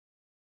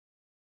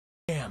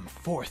Damn,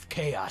 fourth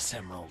Chaos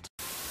Emerald.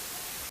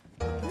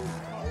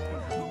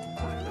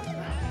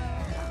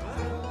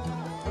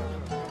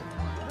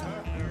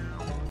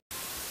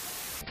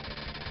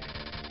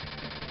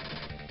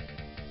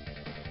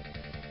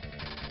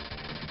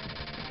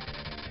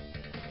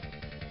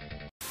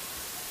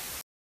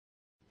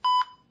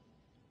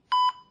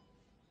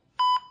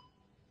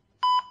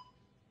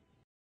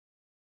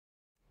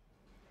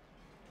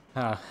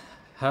 I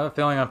have a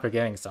feeling I'm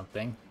forgetting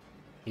something.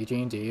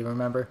 Eugene, do you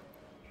remember?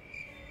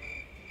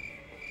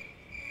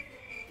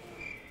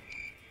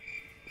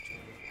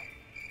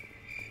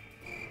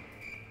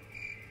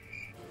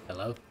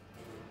 Hello?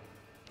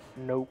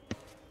 Nope.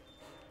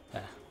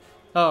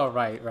 Oh,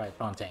 right,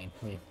 Fontaine.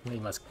 We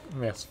must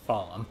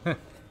follow him.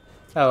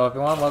 Hello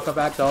everyone, welcome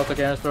back to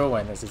AllStarGamersFTW for a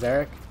Win. This is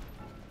Eric.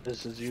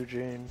 This is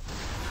Eugene.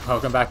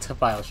 Welcome back to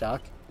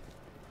Bioshock.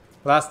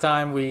 Last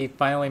time we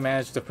finally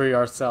managed to free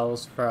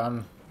ourselves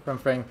from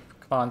Frank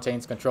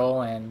Fontaine's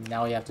control, and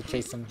now we have to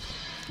chase him.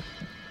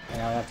 And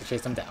now we have to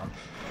chase him down.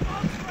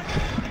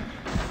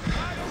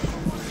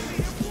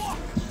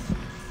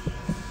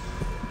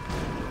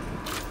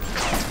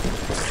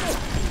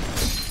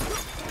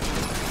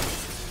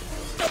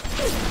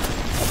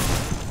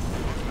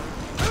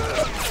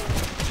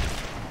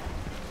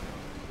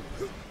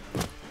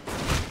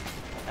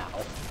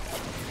 Ow.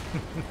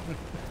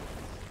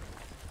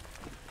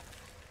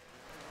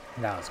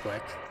 That was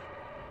quick.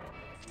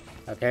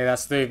 Okay,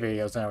 that's 3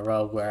 videos in a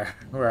row where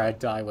I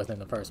die within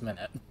the first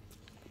minute.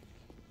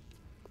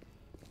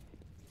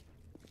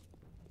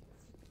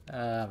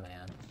 Oh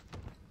man.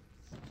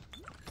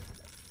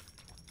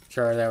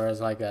 Sure, there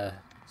was like a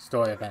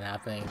story event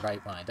happening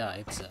right when I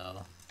died,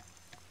 so...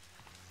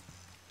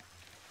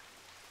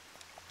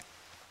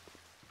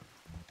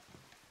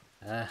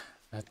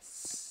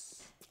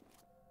 that's...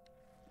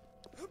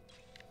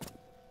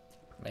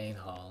 Main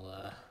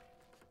hall,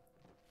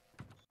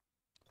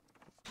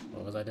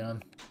 what was I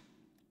doing?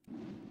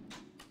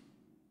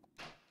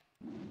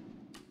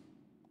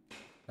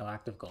 No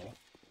active goal.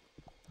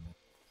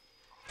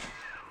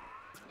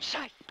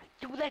 Scheiße!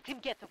 You let him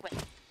get away!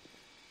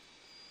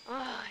 Oh,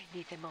 I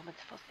need a moment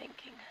for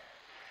thinking.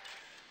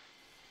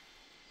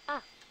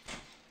 Ah!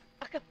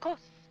 Of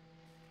course!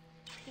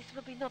 This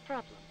will be no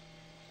problem.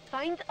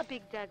 Find a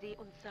Big Daddy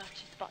and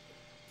search his body.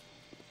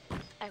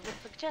 I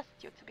would suggest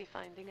you to be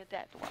finding a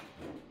dead one.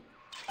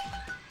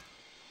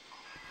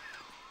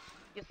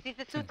 You see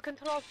the suit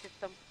control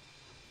system?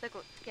 So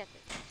good, get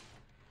it.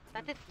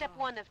 That is step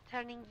 1 of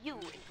turning you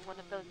into one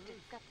of those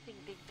disgusting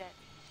Big Daddies.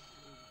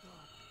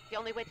 The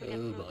only way to get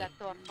through that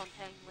door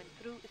Fontaine went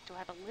through is to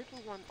have a little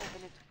one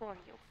open it for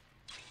you.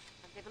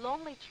 And they will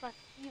only trust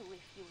you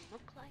if you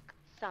look like,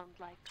 sound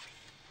like,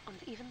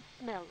 and even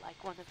smell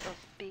like one of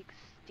those big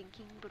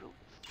stinking brutes.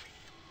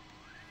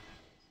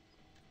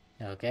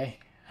 Okay,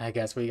 I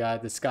guess we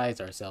gotta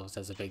disguise ourselves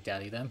as a Big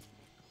Daddy then.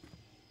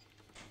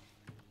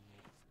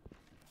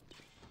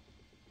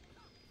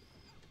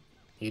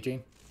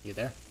 Eugene, you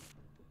there?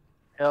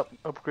 Yep,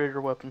 upgrade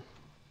your weapon.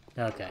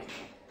 Okay,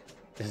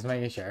 just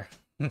making sure.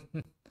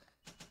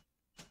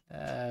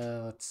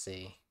 Let's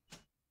see.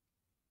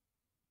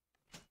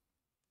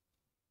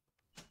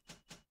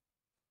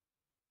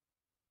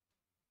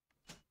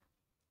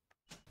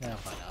 No,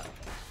 why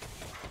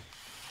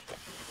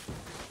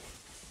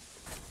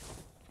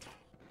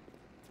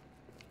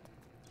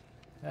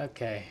not?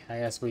 Okay, I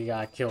guess we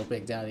gotta kill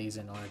Big Daddies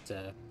in order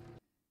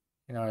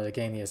to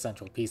gain the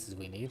essential pieces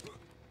we need.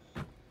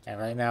 And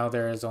right now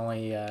there is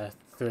only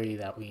 3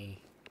 that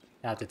we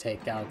have to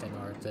take out in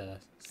order to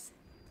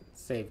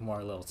save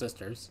more little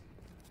sisters.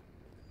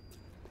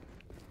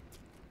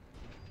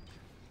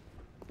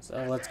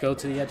 So let's go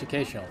to the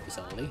educational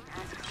facility.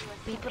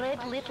 We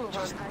bred little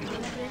ones into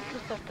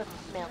a sort of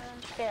smell,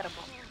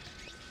 pheromone.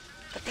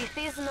 But this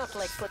is not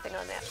like putting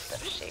on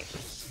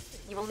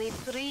aftershave. You will need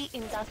 3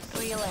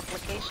 industrial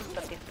applications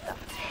of this stuff,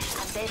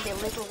 and then the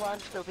little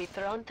ones will be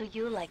thrown to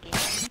you like a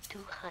bee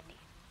to honey.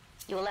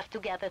 You will have to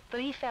gather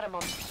 3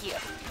 pheromones here,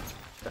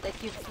 so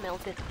that you smell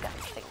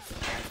disgusting,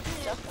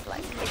 just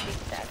like a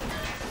Big Daddy.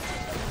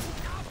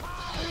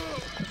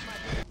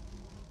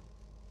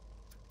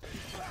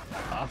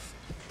 Off.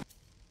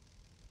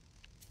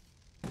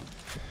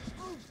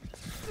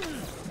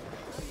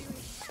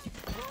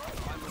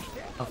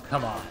 Oh,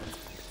 come on.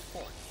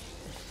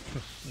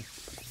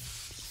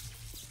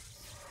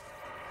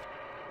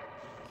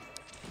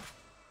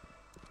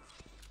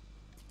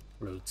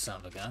 Rude son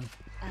of a gun.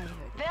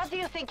 Where do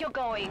you think you're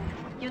going?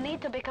 You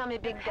need to become a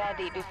Big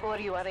Daddy before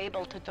you are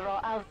able to draw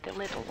out the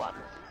little ones.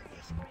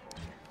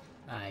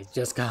 I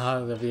just got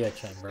out of the VIA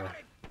chamber,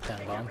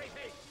 Tenbon.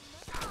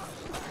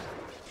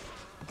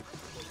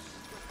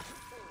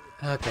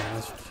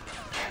 Okay,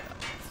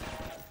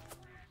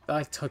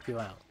 I took you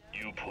out.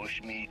 You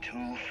pushed me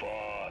too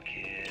far,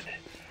 kid.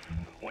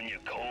 When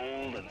you're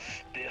cold and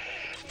stiff,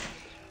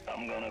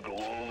 I'm gonna go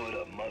over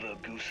to Mother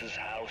Goose's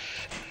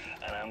house,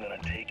 and I'm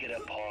gonna take it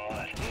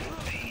apart,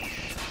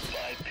 piece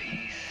by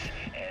piece,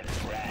 and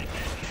brat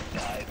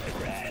by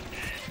brat.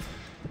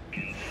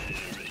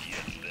 Consider it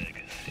your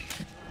legacy.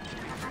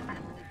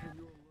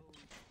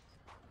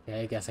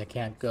 Okay, I guess I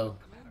can't go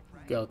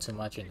too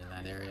much into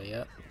that area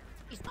yet.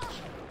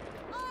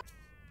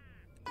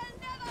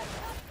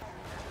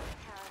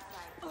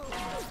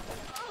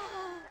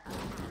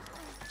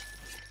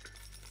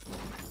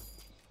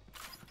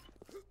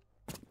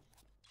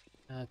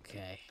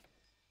 Okay.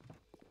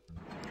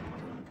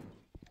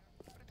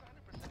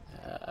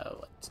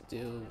 What to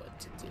do, what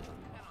to do.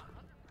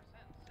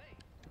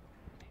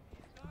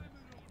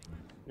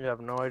 You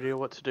have no idea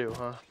what to do,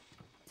 huh?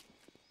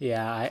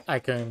 Yeah, I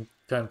couldn't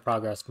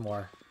progress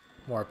more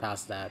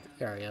past that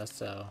area,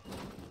 so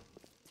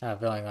I have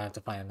a feeling I have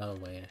to find another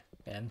way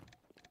in.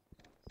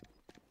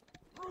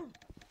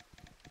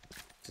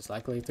 Just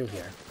likely through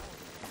here.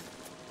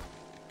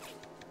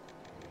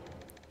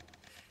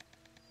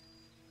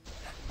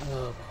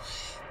 Oh boy.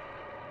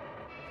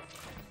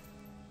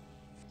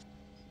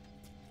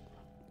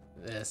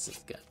 This is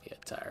gonna be a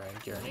tiring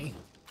journey.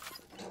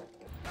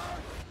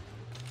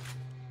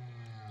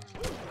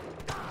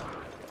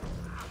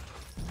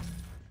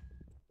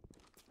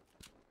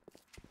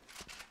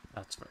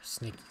 That's for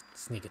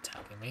sneak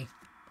attacking me.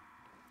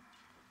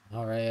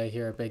 Alright, I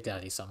hear a Big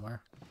Daddy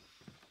somewhere.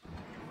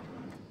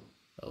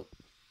 Oh.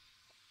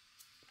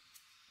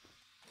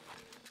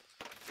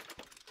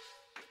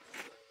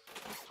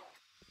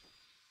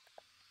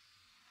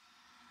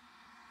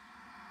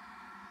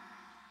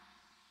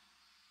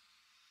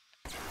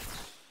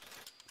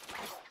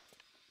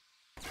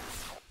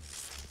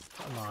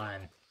 Come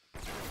on.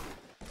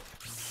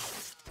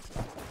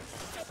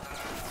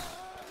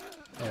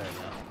 There we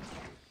go.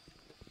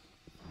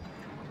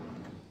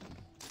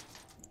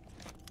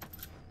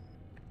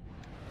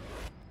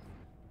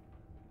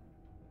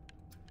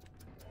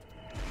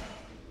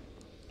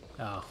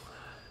 Oh.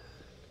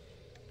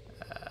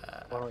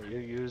 Why don't you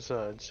use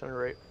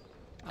Incinerate?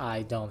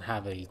 I don't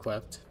have it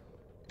equipped.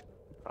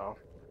 Oh,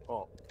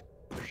 well,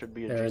 there should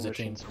be a There is G a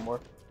machine G. somewhere.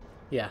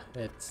 Yeah,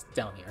 it's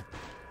down here.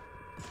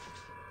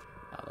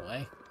 Out of the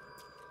way.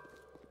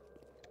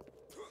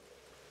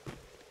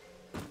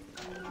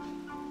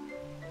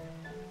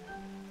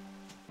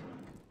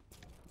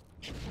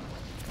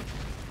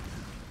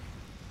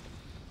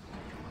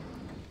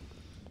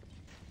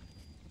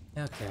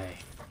 Okay.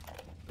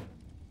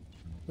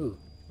 Ooh,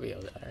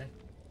 Rio there.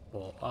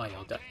 Well,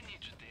 Ayo there.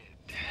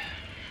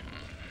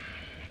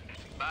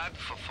 Bad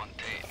for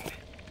Fontaine,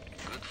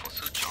 good for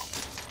Suchong.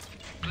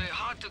 Play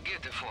hard to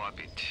get for a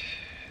bit.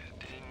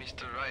 Then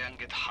Mr. Ryan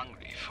get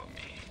hungry for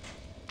me.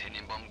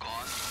 Tenenbaum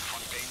gone,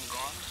 Fontaine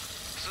gone.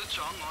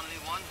 Suchong only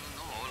one who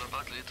know all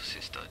about little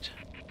sister.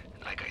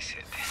 Like I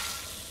said,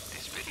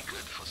 it's very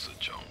good for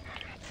Suchong.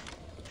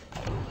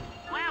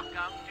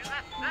 Welcome to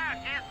the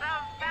Circus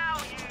of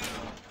Value!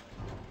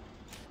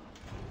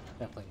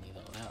 Definitely need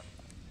all that.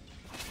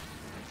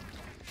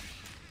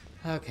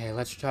 Okay,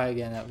 let's try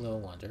again at Little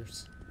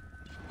Wonders.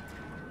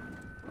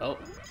 Oh.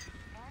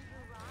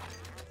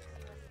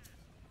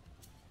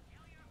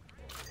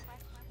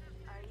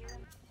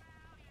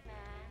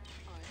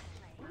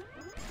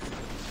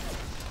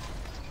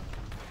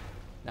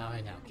 Now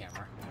I know,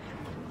 camera.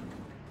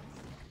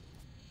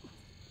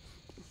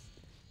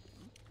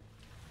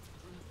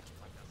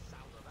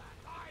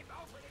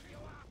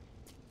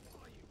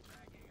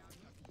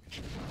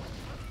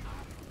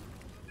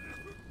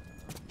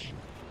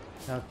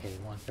 Okay,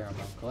 one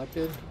pheromone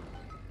collected.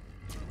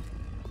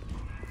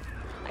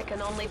 I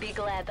can only be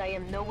glad I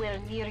am nowhere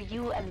near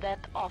you and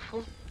that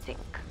awful stink.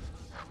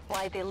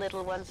 Why the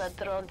little ones are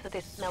drawn to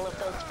the smell of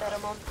those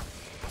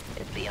pheromones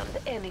is beyond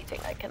anything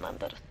I can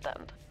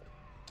understand.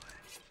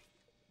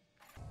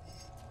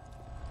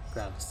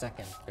 Grab a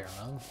second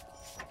pheromone.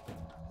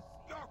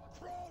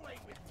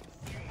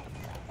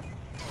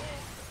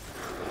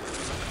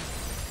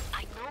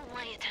 I know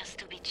why it has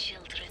to be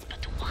children,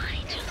 but why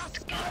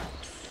just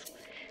girls?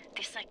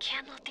 This I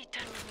cannot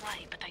determine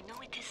why, but I know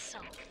it is so.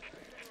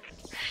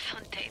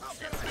 Fontaine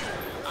says,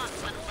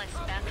 unless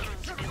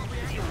bathrooms filled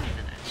with the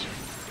orphanage.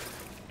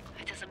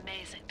 It is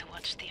amazing to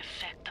watch the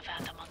effect of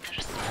Adam on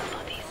their small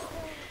bodies.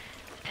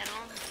 Their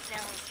own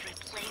cells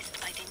replaced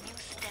by the new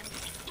stems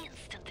the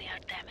instant they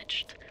are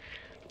damaged.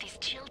 These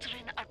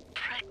children are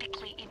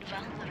practically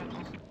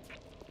invulnerable.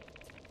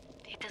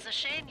 It is a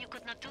shame you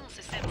could not do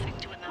the same thing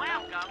to an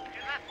adult. Welcome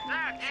to the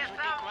It Circus would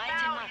be of quite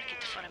a Value!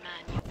 market for a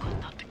man you could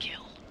not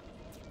kill.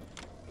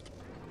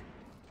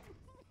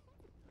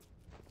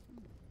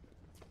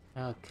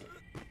 Okay.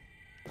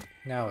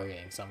 Now we're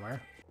getting somewhere.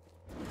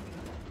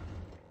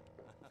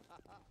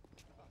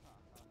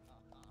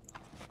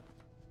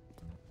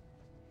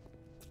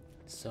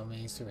 So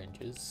many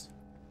syringes.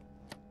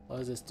 What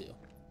does this do?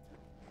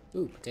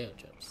 Ooh, potato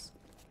chips.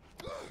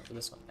 For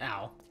this one.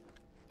 Ow.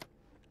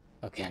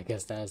 Okay, I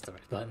guess that is the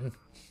right button.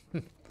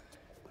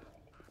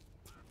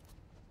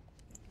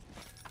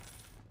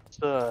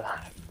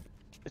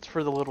 It's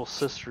for the little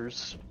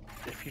sisters.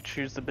 If you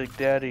choose the Big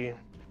Daddy,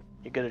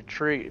 you get a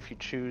treat. If you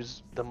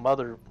choose the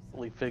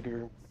motherly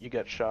figure, you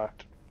get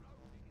shocked.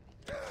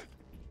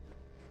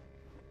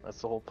 That's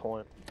the whole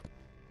point.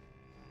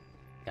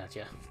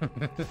 Gotcha.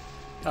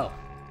 Oh.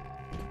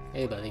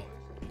 Hey, buddy.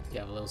 You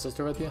have a little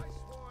sister with you?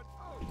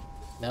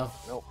 No?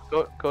 Nope.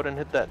 Go ahead and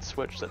hit that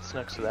switch that's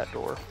next to that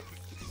door.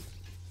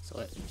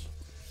 Switch.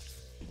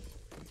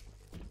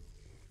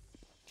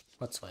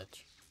 What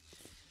switch?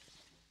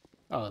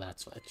 Oh, that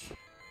switch.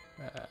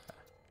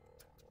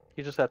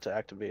 You just have to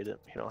activate it.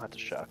 You don't have to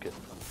shock it.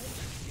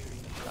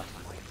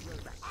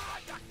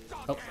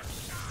 Oh.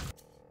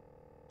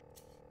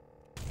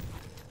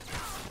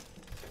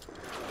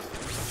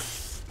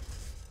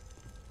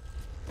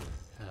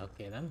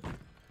 Okay then.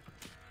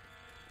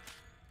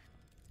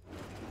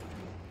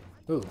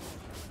 Ooh.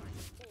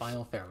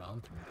 Final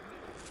pheromone.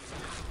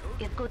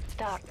 A good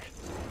start.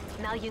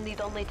 Now you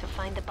need only to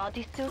find the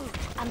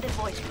bodysuit and the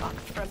voice box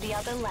from the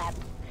other lab,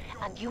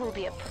 and you will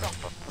be a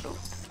proper brute.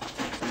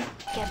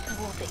 Get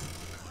moving.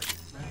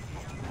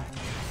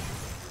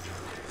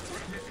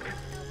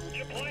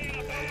 You're playing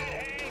a bad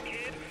hand,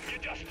 kid.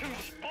 You're just too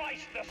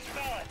spliced to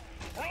smell it.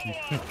 Roll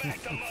on back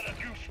to Mother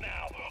Goose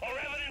now, or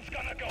everything's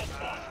gonna go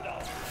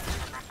bust.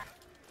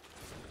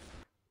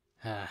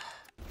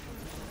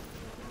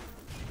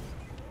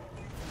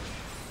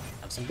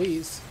 Have some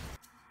bees.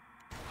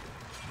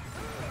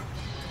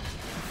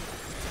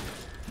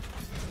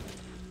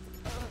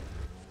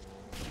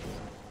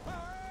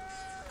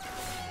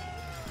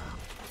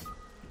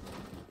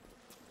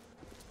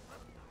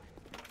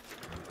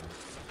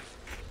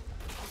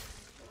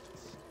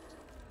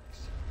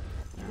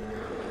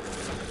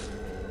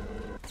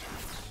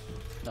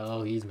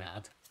 Oh, he's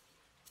mad.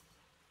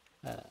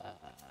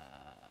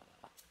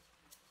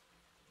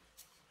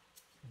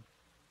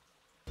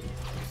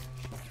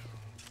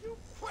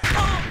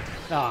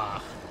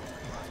 Ah.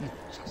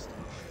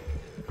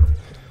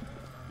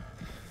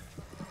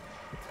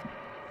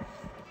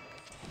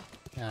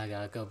 I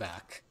gotta go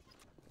back.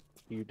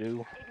 You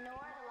do.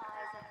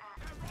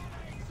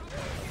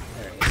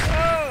 There he is.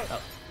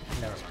 Oh,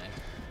 never mind.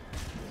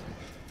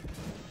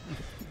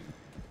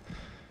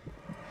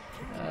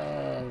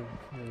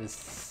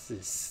 This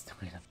is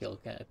starting to feel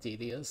kind of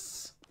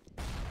tedious.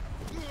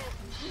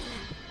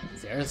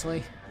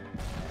 Seriously?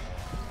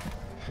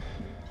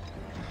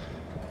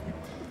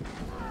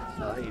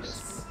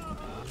 Nice.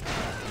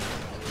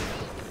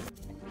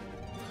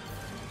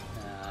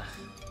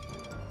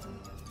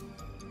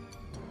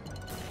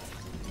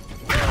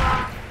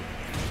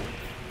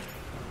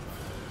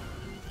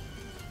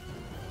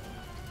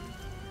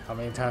 How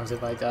many times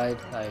have I died?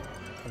 I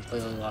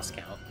completely lost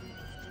count.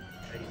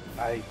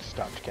 I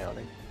stopped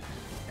counting.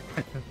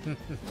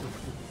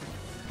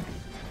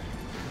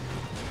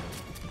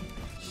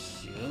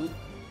 Shoot.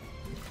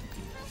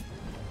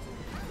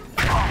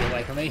 Get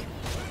away from me.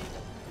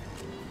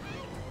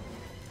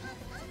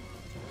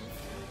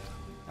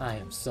 I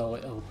am so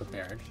ill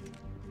prepared.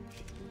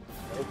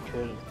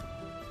 Okay.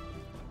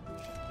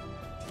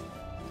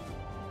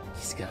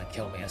 He's gonna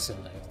kill me as soon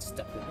as I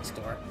step in this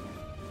door.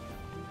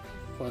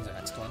 Or the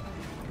next one.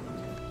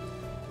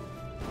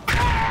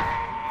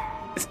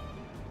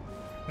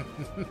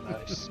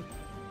 Nice.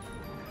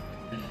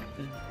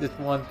 Just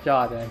one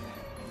shot and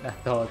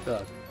that's all it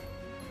took.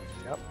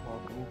 Yep,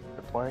 welcome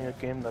to playing a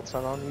game that's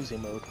not on easy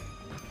mode.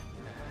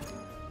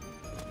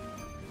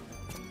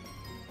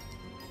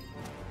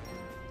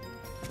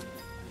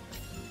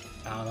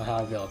 I don't know how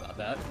I feel about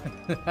that.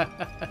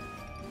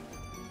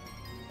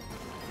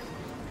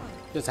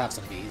 Just have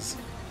some bees.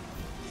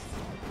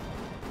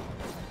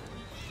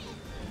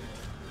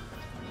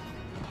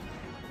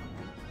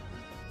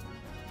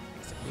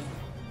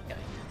 Okay.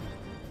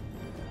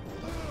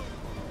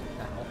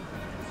 Ow.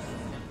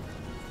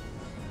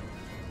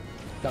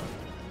 Go.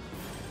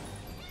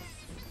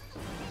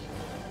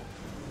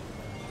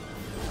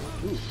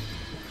 Ooh.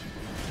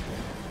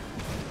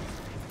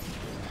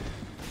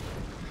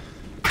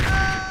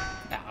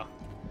 Ow.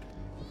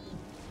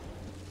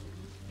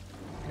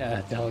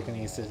 Yeah,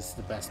 telekinesis is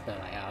the best bet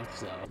I have,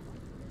 so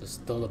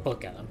just throw the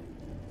book at him.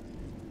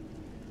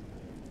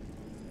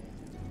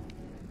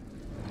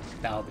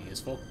 That'll be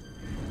useful.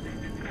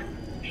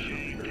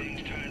 Shame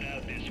things turned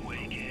out this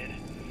way, kid.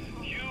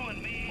 You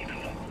and me could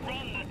have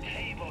run the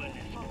table in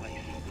this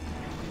place.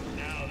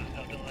 Now there's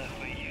nothing left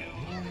for you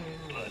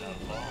but a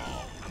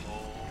long,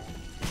 cold.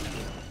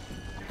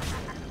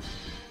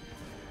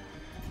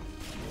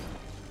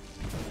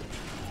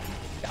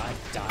 Die,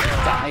 die,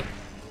 die!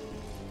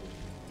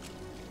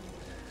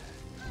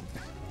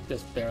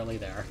 Just barely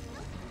there.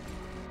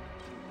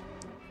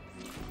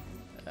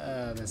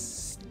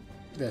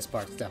 This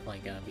part's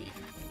definitely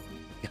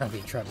gonna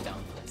be trimmed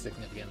down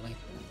significantly.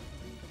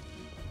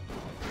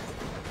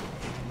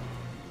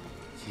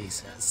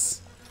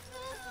 Jesus.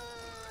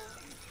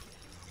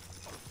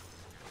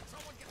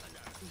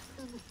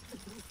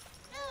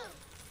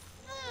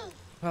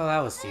 Well, that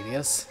was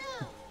tedious.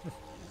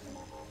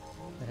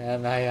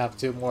 And I have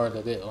 2 more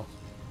to do.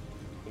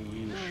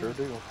 You sure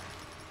do.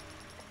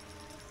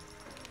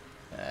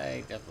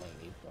 I definitely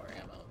need more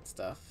ammo and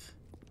stuff.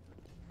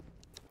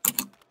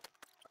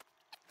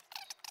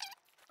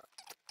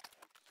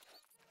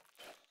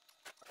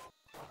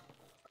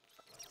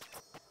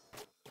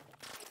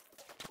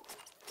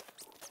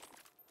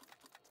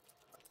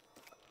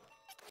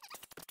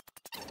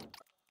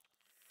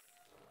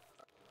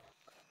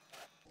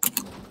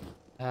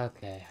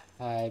 Okay,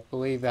 I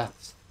believe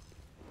that's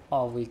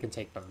all we can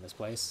take from this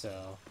place,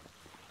 so...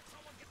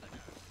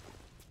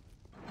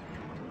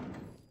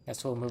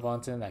 Guess we'll move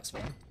on to the next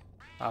one.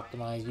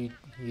 Optimize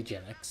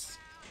eugenics.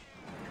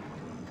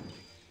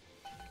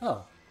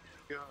 Oh.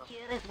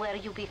 Here is where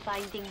you'll be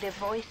finding the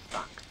voice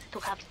box to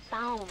have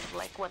sound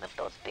like one of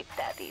those big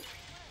daddies.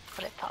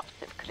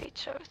 Repulsive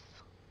creatures.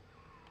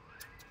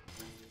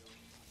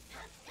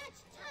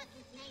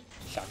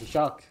 Shocky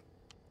shock.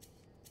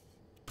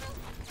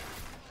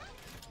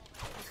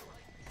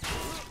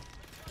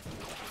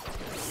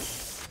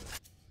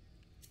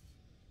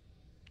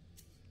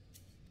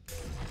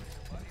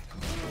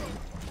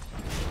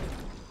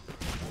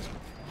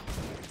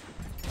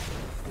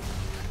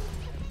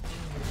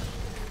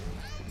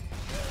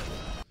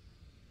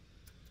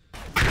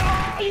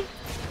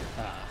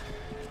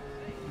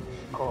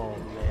 Oh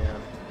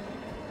man.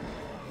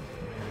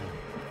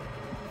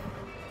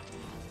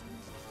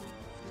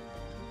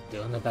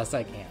 Doing the best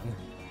I can.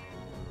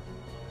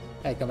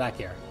 Hey, come back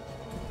here.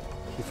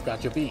 You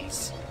forgot your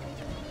bees.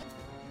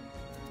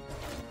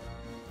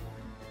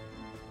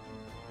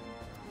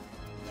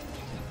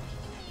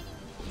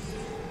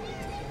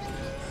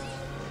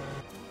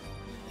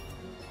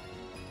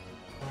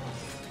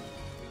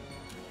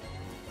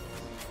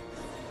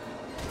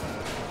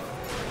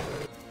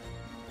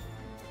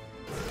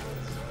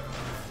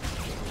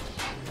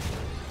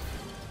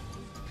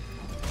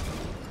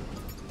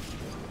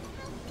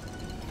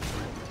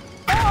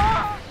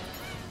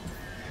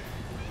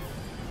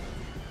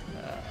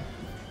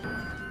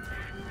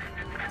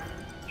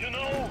 You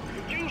know,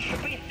 you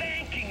should be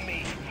thanking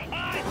me.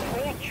 I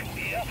brought you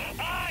here.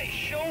 I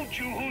showed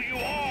you who you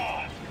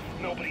are.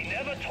 Nobody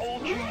never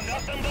told you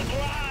nothing but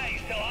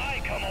lies till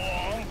I come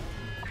along.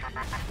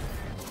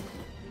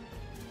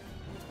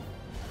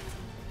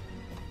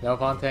 No,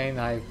 Fontaine,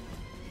 I've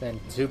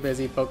been too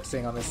busy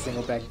focusing on this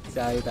single big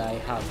guy that I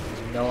have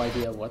no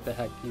idea what the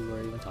heck you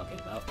were even talking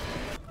about.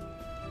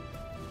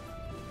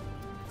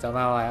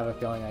 Somehow I have a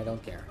feeling I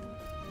don't care.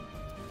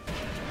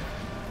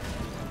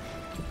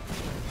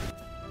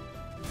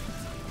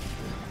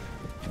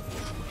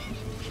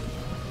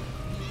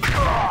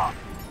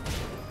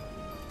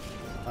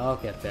 I'll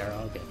get there,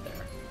 I'll get there.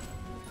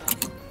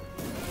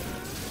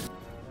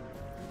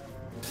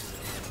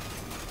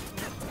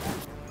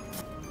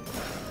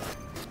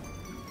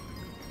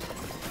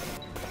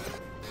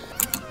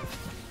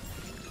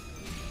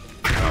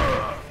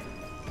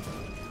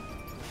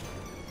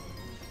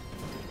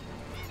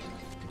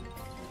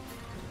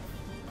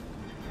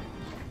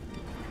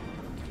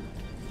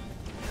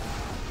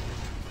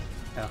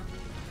 Oh,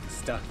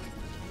 stuck.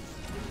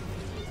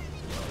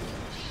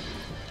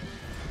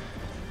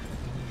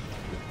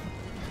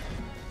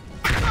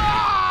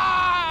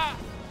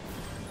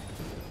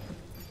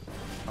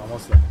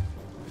 Almost there.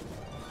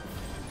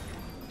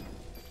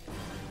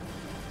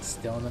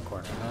 Still in the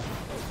corner, huh?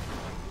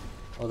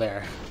 Well,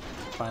 there.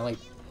 Finally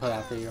put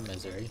after your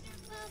misery.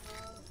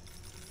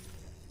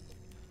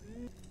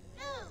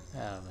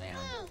 Oh, man.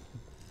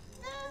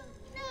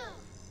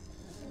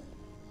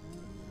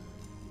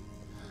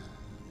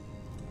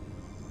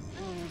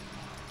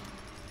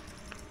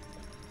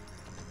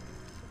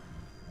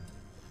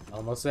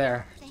 Almost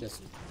there.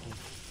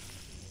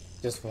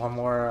 Just one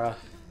more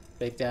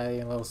Big Daddy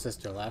and Little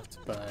Sister left,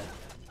 but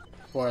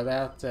for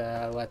that,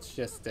 let's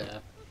just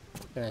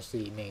finish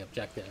the main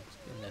objective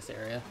in this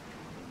area,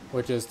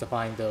 which is to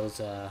find those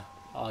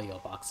audio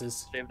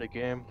boxes. Save the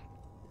game.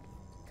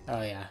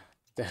 Oh yeah,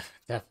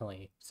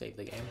 definitely save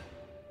the game.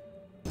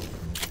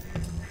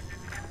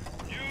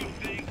 You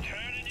think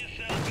turning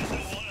yourself into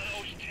one of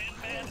those tin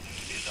men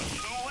is a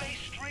two-way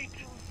street?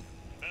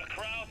 The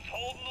crowd's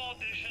holding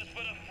auditions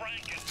for the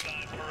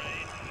Frankenstein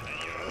parade, and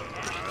you're the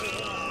first in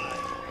line.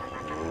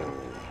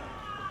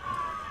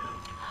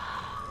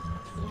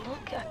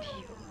 Look at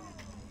you.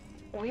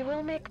 We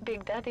will make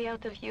Big Daddy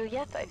out of you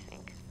yet, I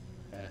think.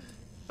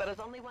 But there's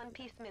only one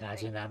piece missing.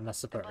 Imagine that in a The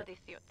support.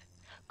 bodysuit.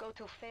 Go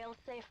to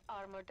fail-safe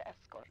armored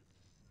escort.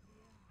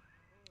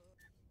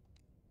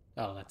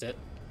 Oh, that's it.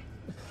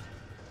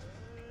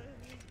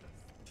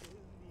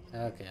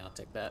 Okay, I'll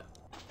take that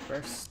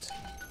first.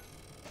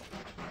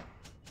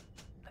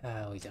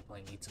 We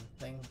definitely need some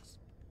things.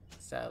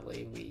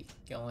 Sadly, we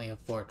can only have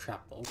 4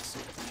 trap bolts.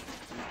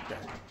 Sure.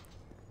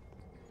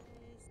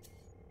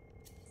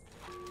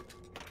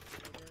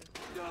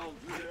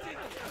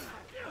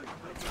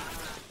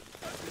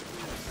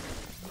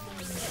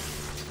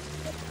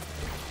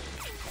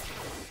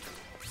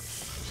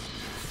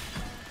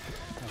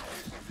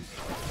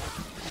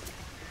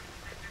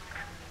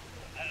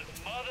 Has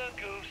Mother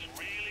Goose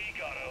really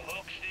got her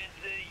hooks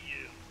into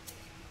you?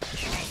 You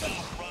can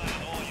stop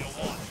crying all you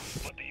want,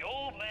 but the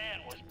old man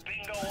was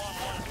bingo on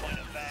one point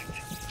of fact.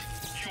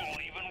 You'll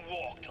even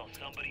walk till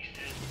somebody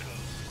says go.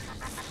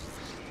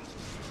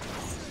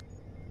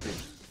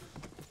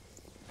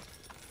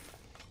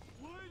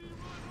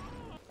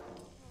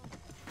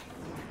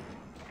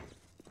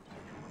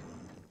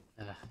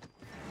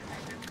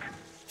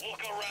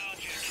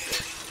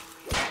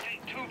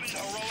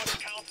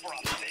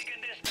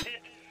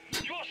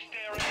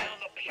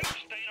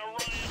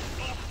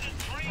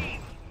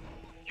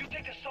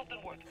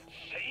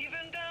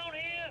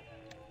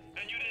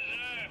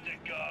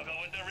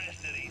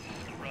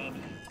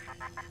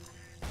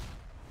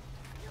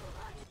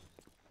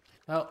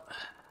 Oh,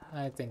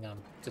 I think I'm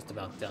just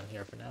about done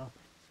here for now.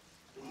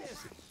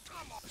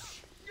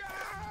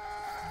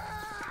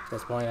 At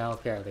this point, I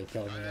don't care if they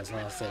kill me as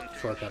long as it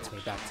shortcuts me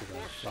back to the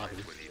lobby.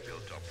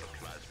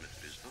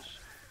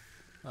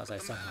 As I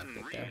somehow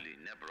get there. Really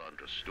never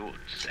understood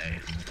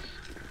sales.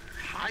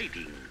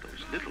 Hiding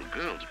those little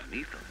girls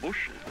beneath a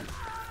bushel.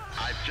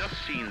 I've just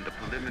seen the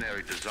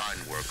preliminary design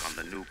work on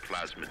the new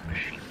plasmid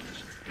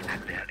machines,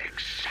 and they're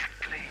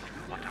exactly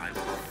what I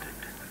wanted.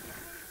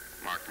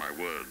 Mark my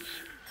words.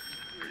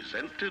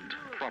 Presented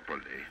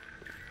properly,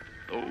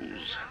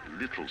 those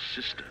little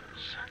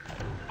sisters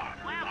are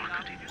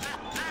marketing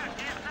gold.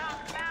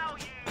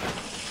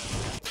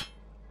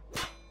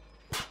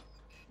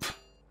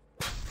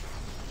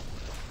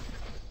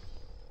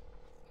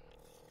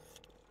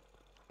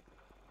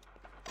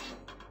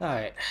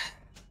 Alright,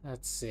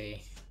 let's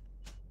see.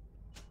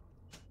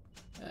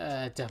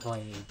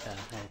 Definitely need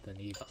the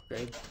Eve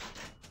upgrade.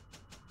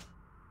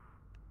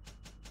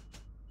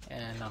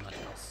 And not much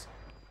else.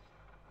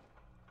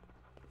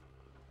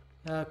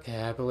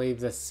 Okay, I believe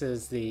this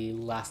is the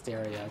last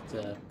area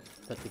to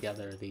put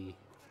together the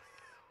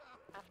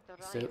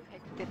After Ryan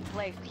picks this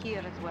place, here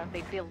is where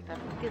they built their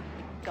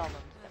filthy golems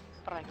and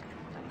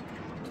Frankenstein.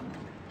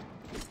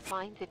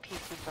 Find the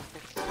pieces of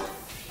this sword.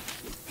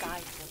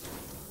 Guide them.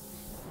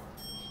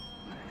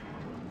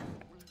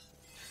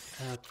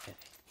 Okay.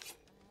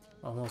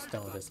 Almost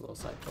done with this little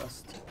side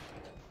quest.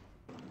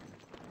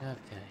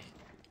 Okay.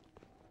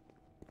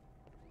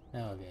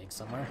 Now we're getting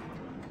somewhere.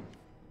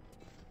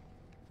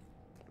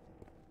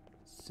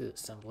 Let's do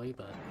assembly,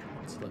 but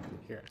let's look through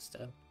here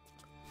instead.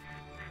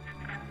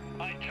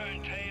 I'd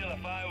turn tail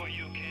if I were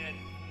you, kid.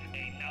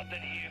 Ain't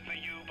nothing here for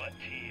you but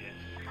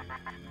tears.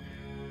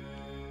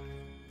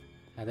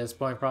 At this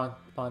point,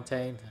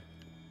 Fontaine,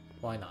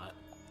 why not?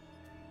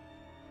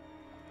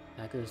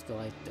 Hacker's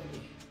Delight Day.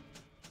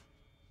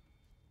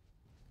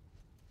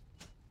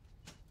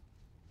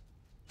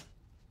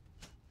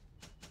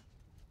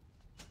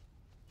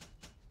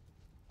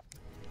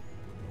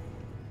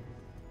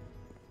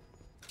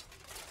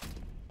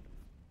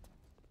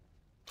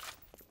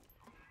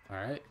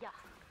 Alright. Yeah,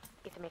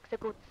 it makes a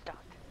good start.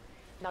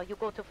 Now you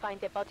go to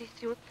find a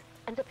bodysuit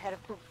and a pair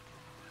of boots.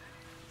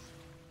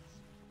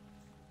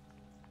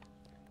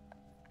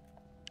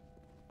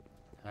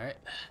 Alright.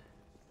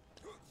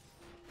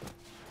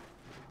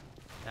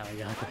 Now we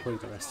gotta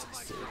complete the rest of the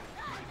suit.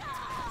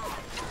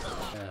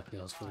 Yeah,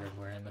 feels weird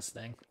wearing this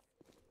thing.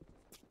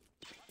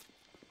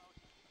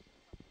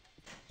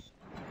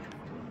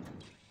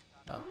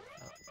 Oh.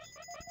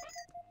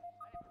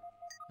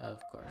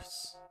 Of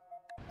course.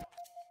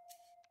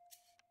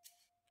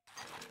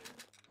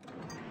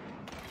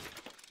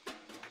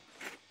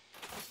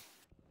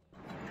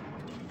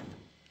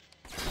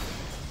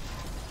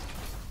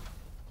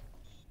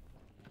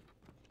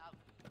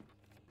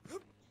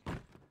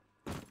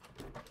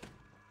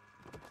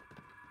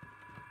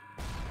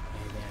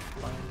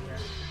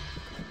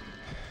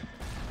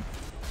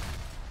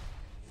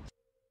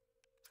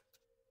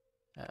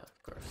 Of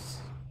course.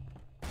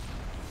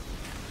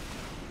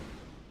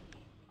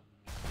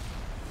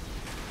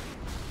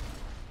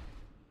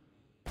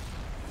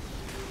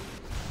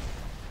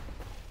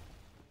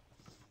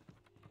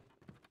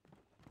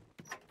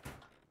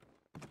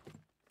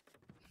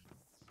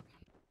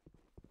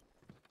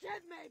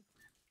 Get me!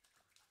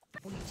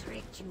 We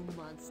tricked you,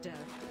 monster.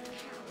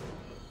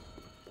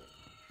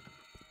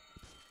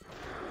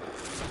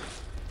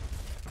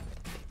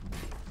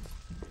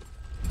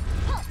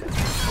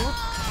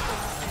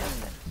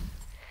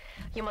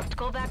 You must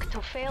go back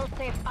to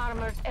fail-safe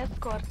armored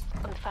escorts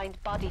and find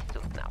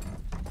bodysuit now.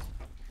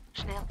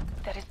 Schnell,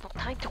 there is no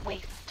time to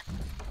waste.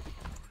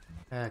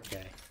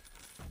 Okay.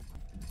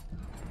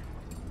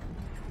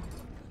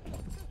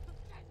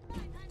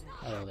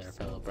 Hello there,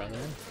 fellow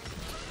brethren.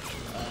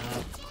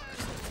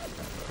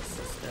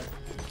 Sister.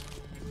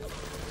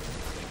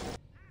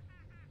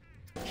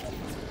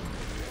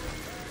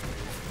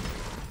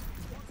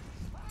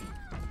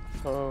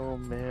 Oh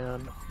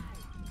man.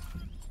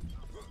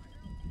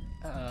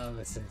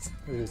 This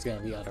is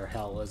gonna be utter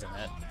hell, isn't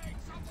it?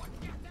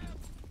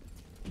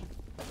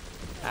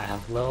 I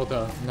have little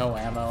to no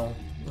ammo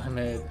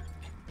limit.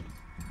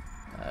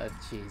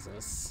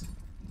 Jesus.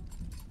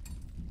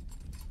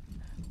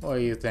 What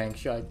do you think?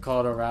 Should I call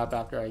it a wrap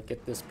after I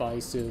get this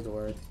bodysuit,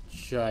 or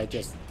should I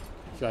just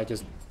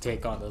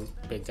take on the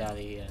Big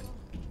Daddy and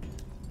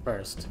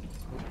first?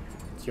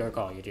 It's your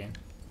call, Eugene.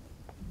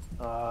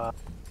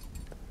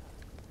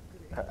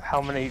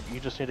 How many? You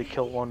just need to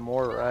kill one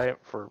more, right?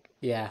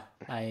 Yeah,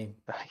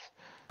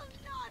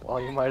 Well,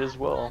 you might as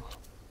well.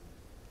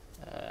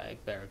 I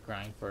better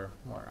grind for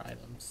more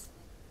items.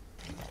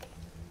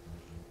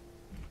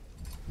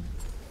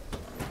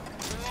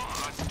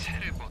 A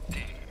terrible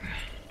thing.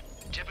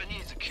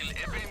 Japanese kill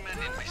every man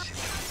in my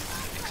city,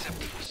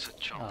 except for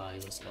Suchong. Oh, he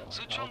was low.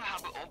 Suchong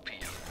have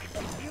opium.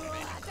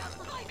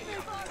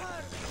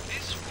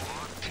 This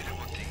war,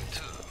 terrible thing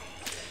too.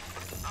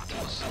 Not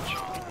for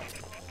Suchong.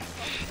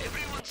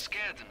 Everyone's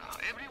scared now.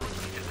 Everyone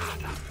needs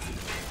Adam.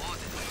 More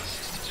than my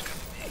sisters can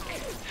make.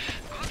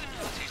 Good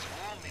news is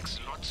war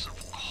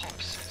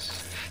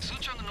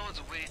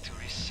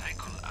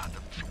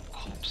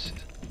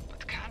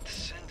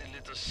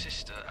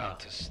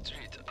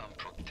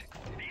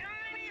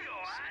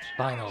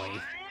Finally.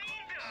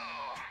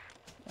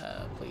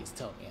 Please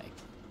tell me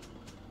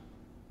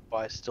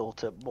Why still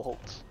tip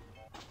bolts?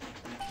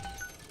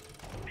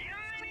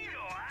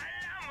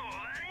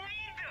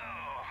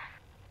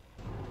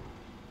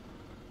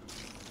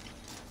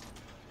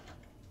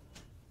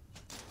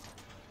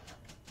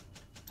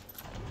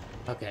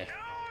 Okay.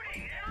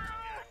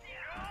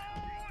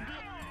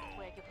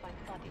 Where you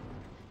find bodies.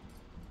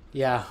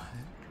 Yeah.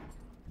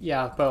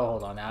 Yeah, but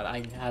hold on now.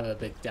 I have a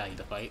big daddy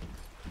to fight.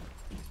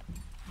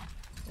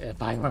 If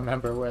I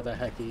remember where the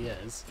heck he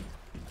is.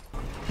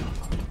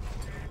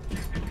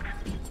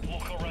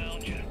 Look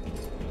around you.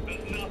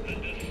 There's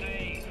nothing to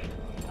see.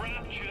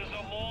 Rapture's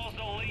a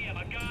mausoleum,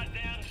 a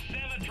goddamn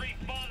cemetery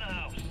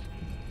funhouse.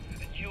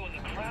 And you and the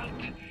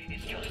crowd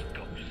is just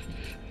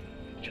ghosts.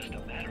 Just a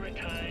matter of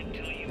time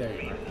till you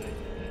There you are.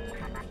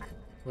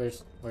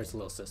 realize. Where's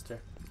little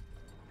sister?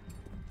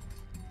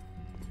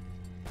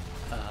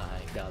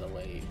 I gotta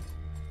wait.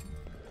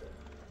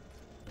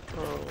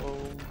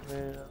 Oh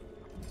man.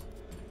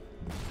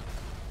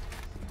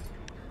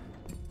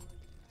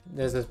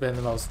 This has been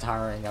the most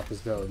tiring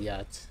episode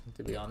yet,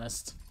 to be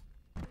honest.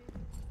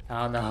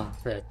 I don't know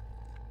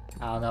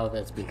if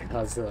it's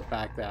because of the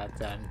fact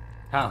that I'm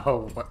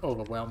how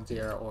overwhelmed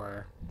here,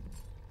 or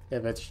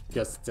if it's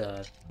just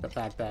the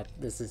fact that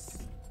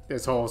this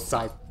whole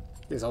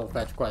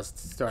fetch quest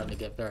is starting to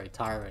get very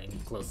tiring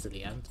close to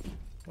the end.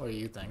 What do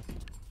you think?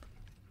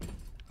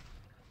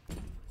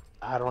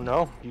 I don't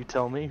know. You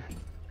tell me.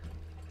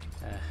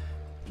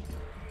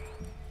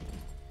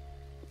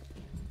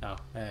 Oh,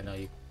 I didn't know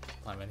you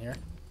climb in here.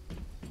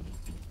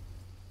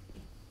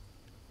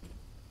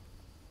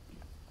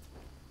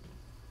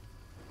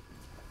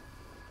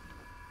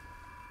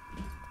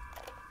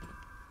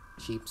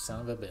 Cheap son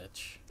of a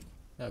bitch.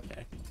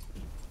 Okay.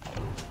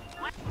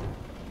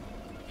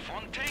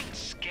 Fontaine,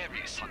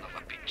 scary son of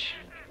a bitch.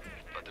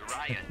 But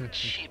Ryan,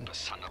 cheap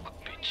son of a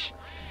bitch.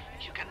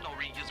 You can no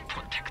reuse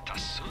protector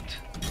suit.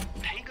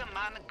 Take a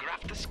man,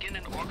 graft the skin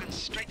and organs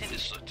straight in the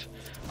suit.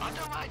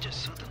 Otherwise, your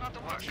suit not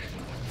work.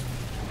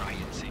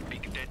 Ryan say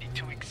Big Daddy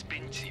too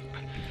expensive.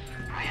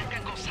 Ryan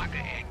can go suck an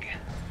egg.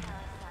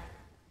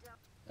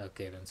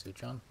 Okay then,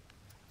 Suchon.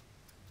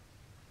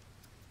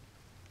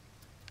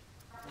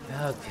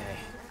 Okay.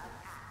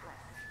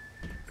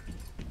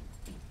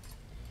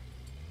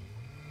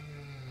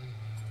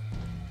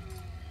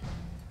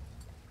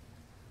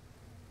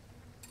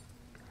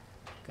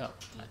 Go.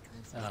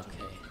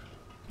 Okay.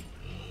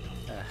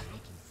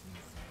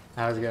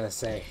 I was gonna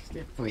say,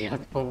 if we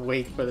have to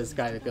wait for this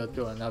guy to go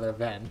through another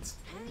vent.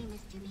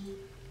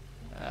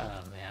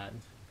 Oh man.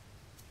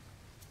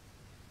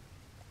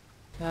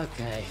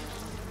 Okay.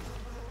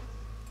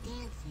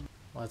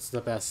 What's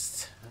the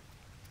best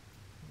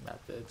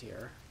method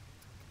here?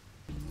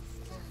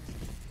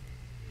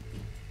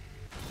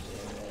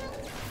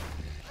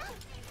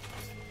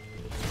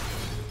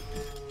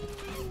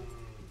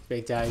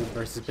 Big Daddy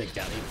versus Big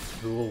Daddy.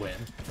 Who will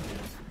win?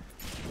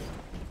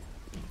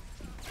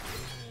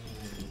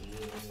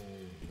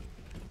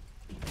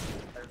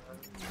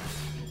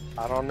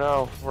 I don't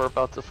know. We're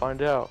about to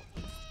find out.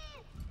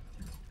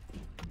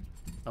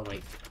 Oh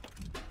wait.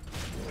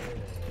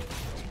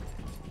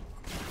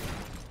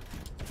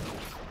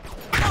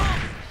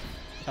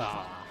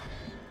 Ah.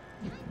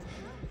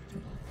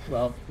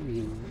 Well,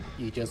 you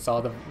just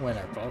saw the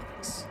winner,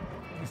 folks.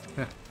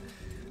 And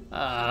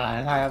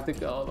I have to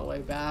go all the way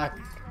back.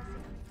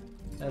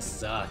 That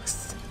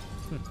sucks.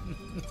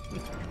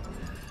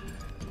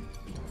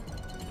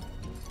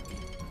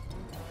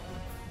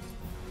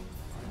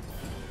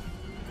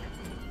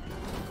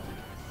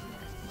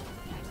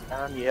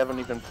 And you haven't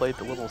even played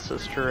the little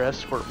sister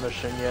escort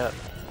mission yet.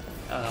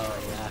 Oh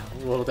yeah,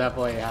 we'll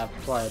definitely have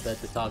quite a bit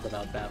to talk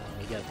about that when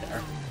we get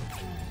there.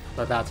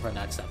 But that's for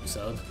next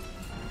episode.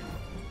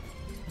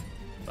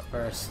 But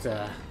first, we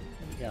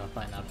gotta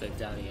find out Big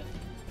Daddy and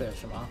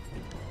finish him off.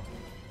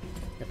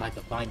 If I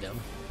could find him.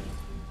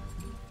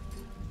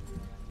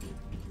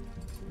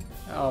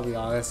 I'll be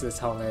honest, this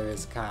helmet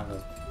is kind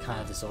of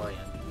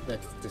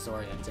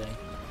disorienting.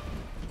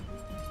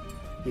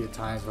 A few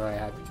times where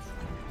I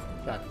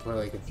got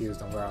completely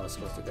confused on where I was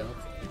supposed to go.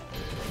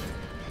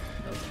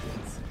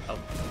 Oh.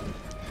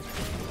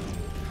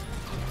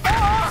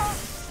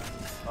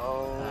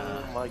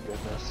 Oh my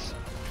goodness.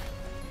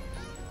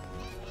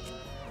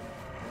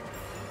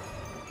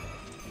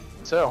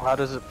 So, how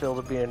does it feel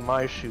to be in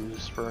my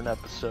shoes for an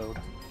episode?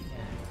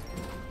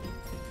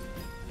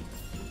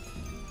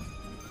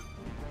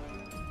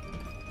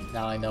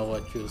 Now I know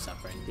what true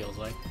suffering feels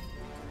like.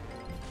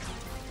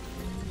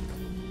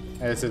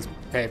 And this is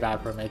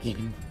payback for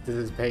making. This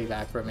is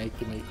payback for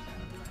making you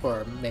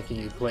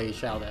play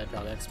Shadow the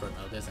Hedgehog Expert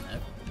mode, isn't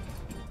it?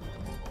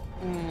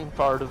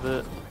 Part of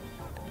it.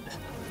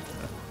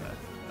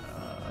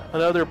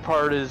 Another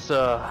part is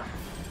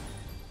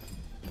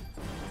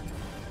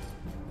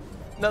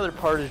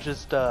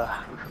just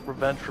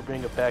revenge for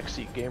being a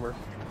backseat gamer.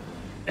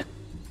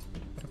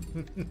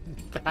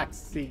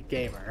 Backseat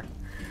gamer.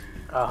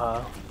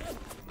 Uh-huh.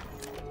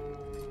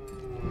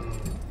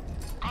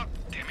 God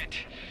damn it.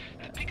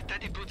 The Big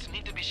Daddy boots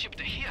need to be shipped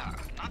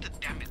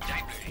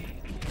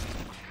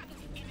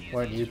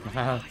Weren't you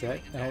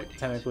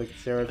technically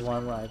considered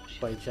one when I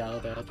played Shadow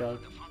the Hedgehog?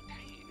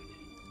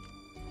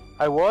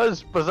 I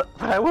was, but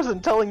I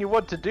wasn't telling you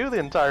what to do the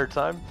entire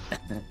time.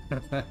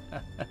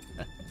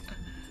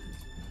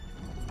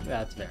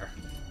 That's fair.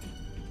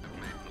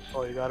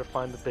 Oh, you gotta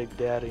find the Big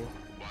Daddy.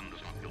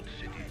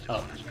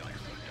 Oh.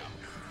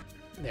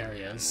 There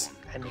he is.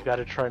 And you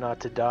gotta try not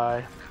to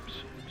die.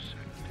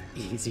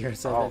 Easier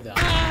said than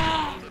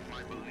done.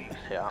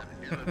 Yeah.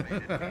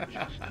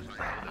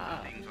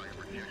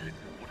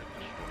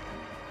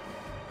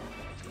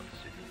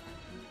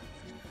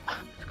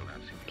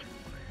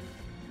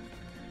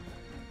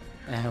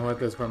 And with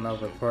this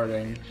remote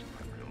recording,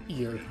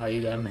 are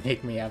you gonna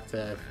make me have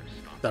to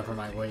suffer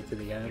my way to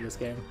the end of this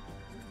game?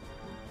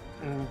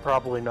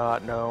 Probably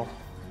not, no.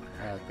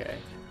 Okay.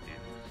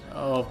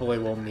 Hopefully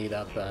we'll meet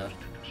up for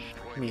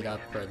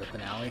the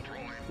finale,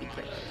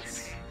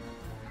 because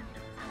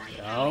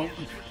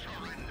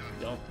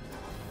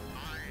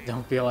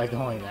don't feel like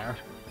going there.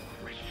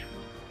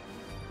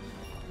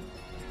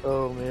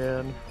 Oh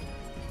man.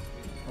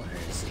 Where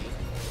is he?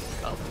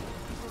 Oh.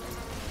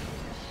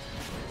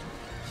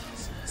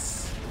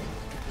 Jesus.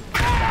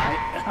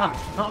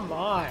 Come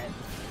on!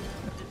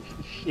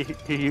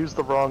 He used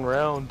the wrong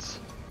rounds.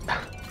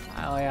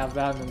 I only have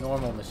that in the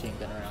normal machine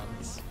gun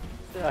rounds.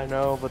 I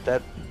know, but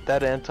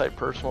that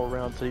anti-personal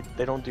rounds,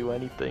 they don't do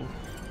anything.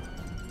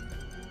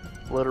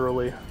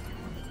 Literally.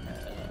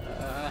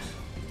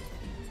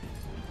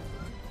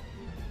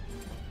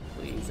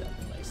 Please end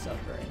my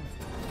suffering.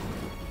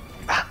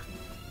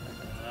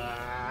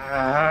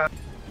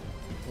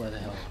 Where the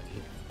hell are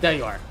you? There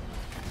you are!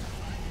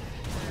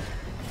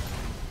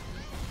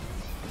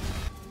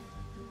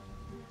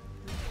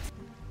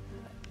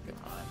 Come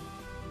on.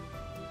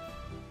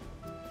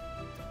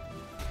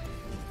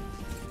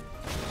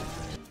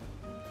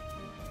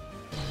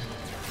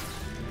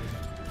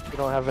 You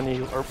don't have any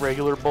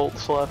regular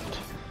bolts left.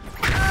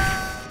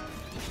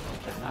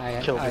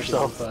 Kill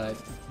yourself.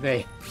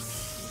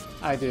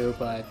 I do,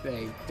 but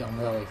they don't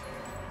really.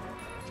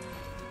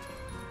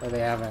 But they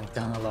haven't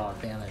done a lot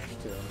of damage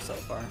to them so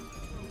far.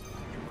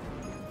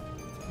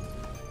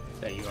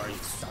 There you are, you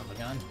son of a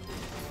gun.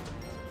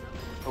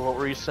 What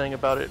were you saying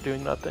about it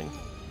doing nothing?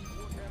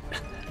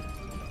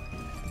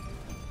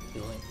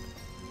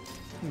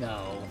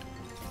 No.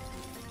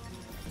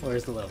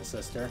 Where's the little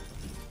sister?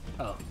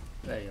 Oh,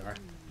 there you are.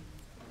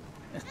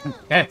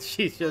 And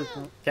she's just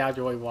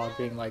casually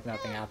walking like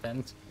nothing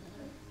happened.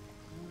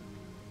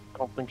 I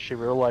don't think she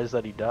realized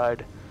that he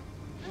died.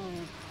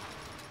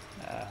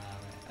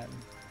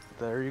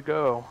 There you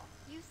go.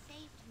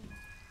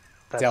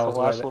 That's the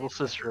last little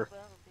sister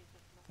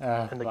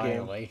in the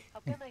finally. How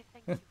can I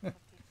thank you for this kindness?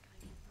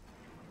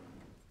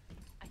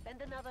 I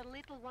send another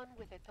little one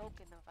with a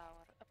token of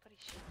our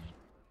appreciation.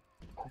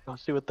 I'll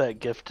see what that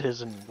gift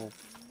is, and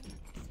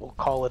I'll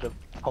call it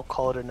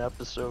an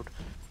episode.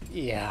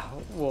 Yeah,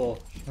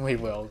 we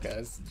will,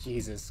 cause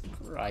Jesus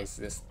Christ,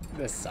 this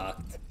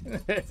sucked.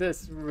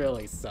 This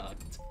really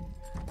sucked.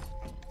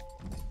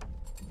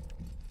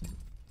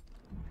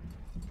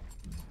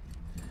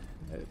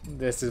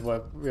 This is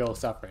what real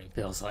suffering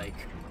feels like.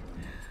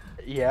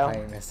 Yeah.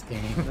 Playing this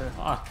game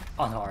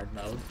on hard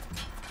mode.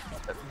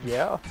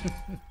 Yeah.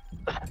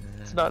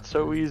 It's not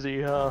so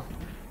easy, huh?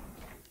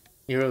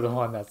 You were the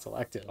one that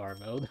selected hard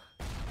mode.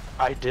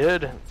 I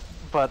did,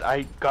 but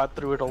I got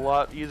through it a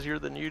lot easier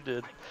than you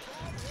did.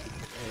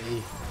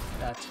 Hey,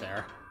 that's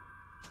fair.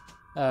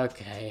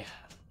 Okay.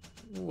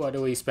 What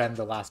do we spend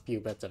the last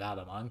few bits of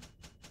Adam on?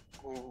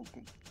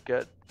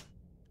 Get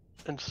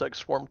Insect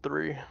Swarm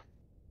 3.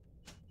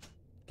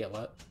 Get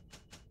what?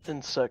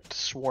 Insect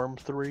Swarm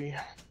 3.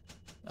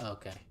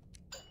 Okay.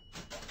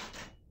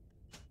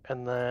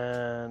 And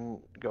then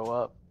go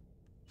up.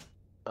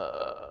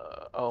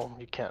 Oh,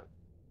 you can't.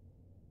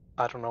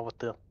 I don't know what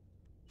the...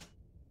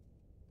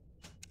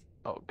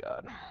 Oh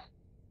god.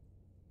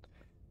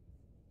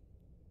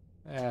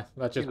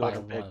 Let's just buy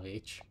one of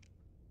each.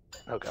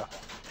 Okay.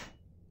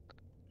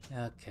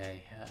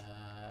 Okay,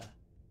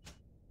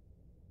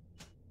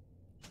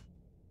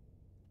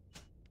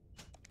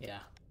 yeah.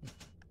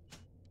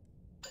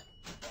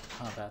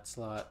 Combat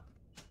slot.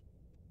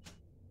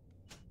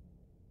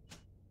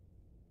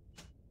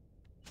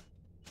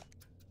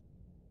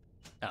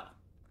 Oh.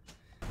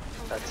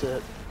 That's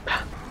it.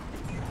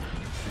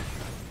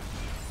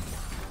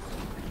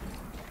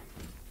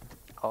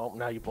 Oh,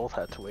 now you both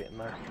had to wait in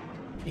there.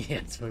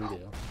 Yes, we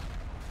do.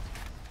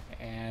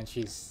 And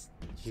she's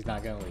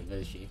not gonna leave,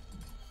 is she?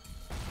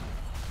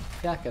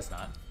 Yeah, I guess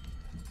not.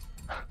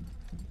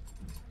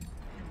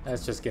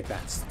 Let's just get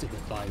that stupid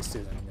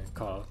bodysuit and then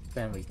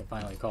then we can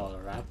finally call it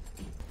a wrap.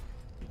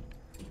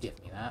 Give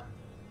me that.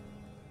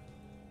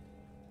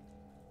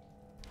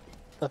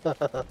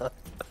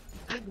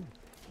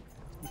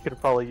 You could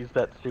have probably used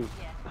that suit.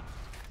 Yes.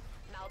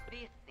 Now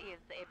this is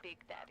a Big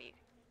Daddy.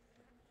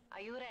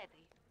 Are you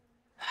ready?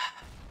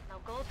 Now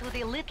go to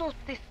the Little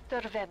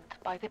Sister vent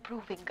by the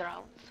proving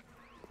grounds.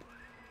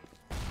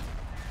 I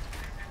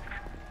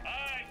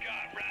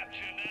got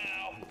Rapture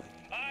now.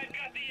 I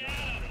got the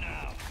Atom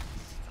now.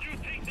 You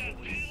think that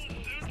pills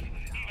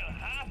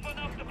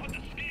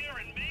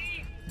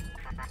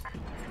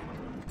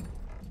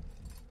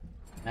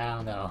I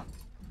don't know.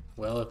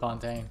 Will it,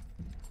 Fontaine?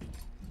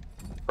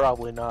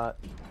 Probably not.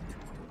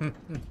 Oh,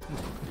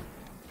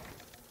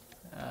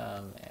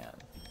 man.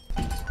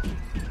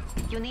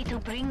 You need to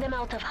bring them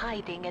out of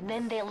hiding, and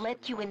then they'll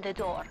let you in the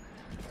door.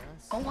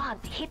 Go on,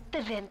 hit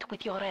the vent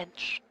with your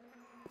wrench.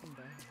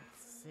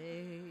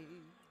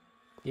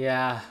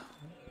 Yeah.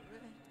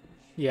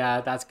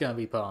 Yeah, that's gonna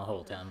be put on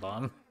hold,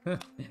 Bomb.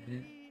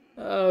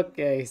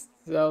 Okay,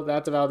 so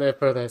that's about it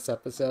for this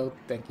episode.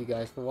 Thank you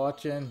guys for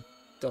watching.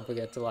 Don't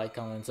forget to like,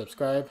 comment, and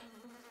subscribe.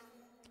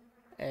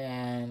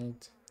 And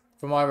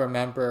from what I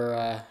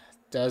remember,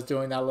 does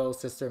doing that little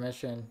sister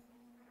mission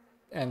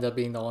end up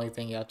being the only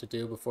thing you have to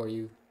do before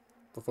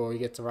we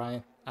get to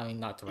Ryan? I mean,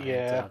 not to Ryan,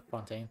 Yeah. to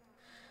Fontaine.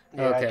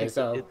 Yeah, I Okay, think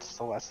so it's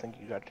the last thing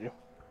you got to do.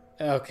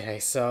 okay,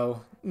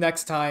 so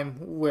next time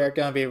we're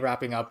gonna be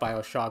wrapping up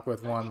Bioshock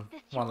with one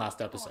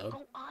last episode.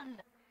 Go on,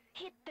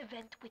 hit the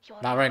vent with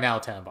your Not right now,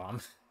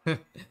 Tannenbaum.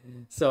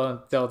 So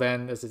until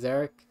then, this is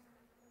Eric.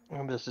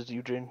 And this is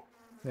Eugene.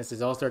 This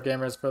is All Star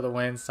Gamers for the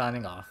win,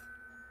 signing off.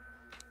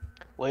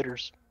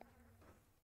 Laters.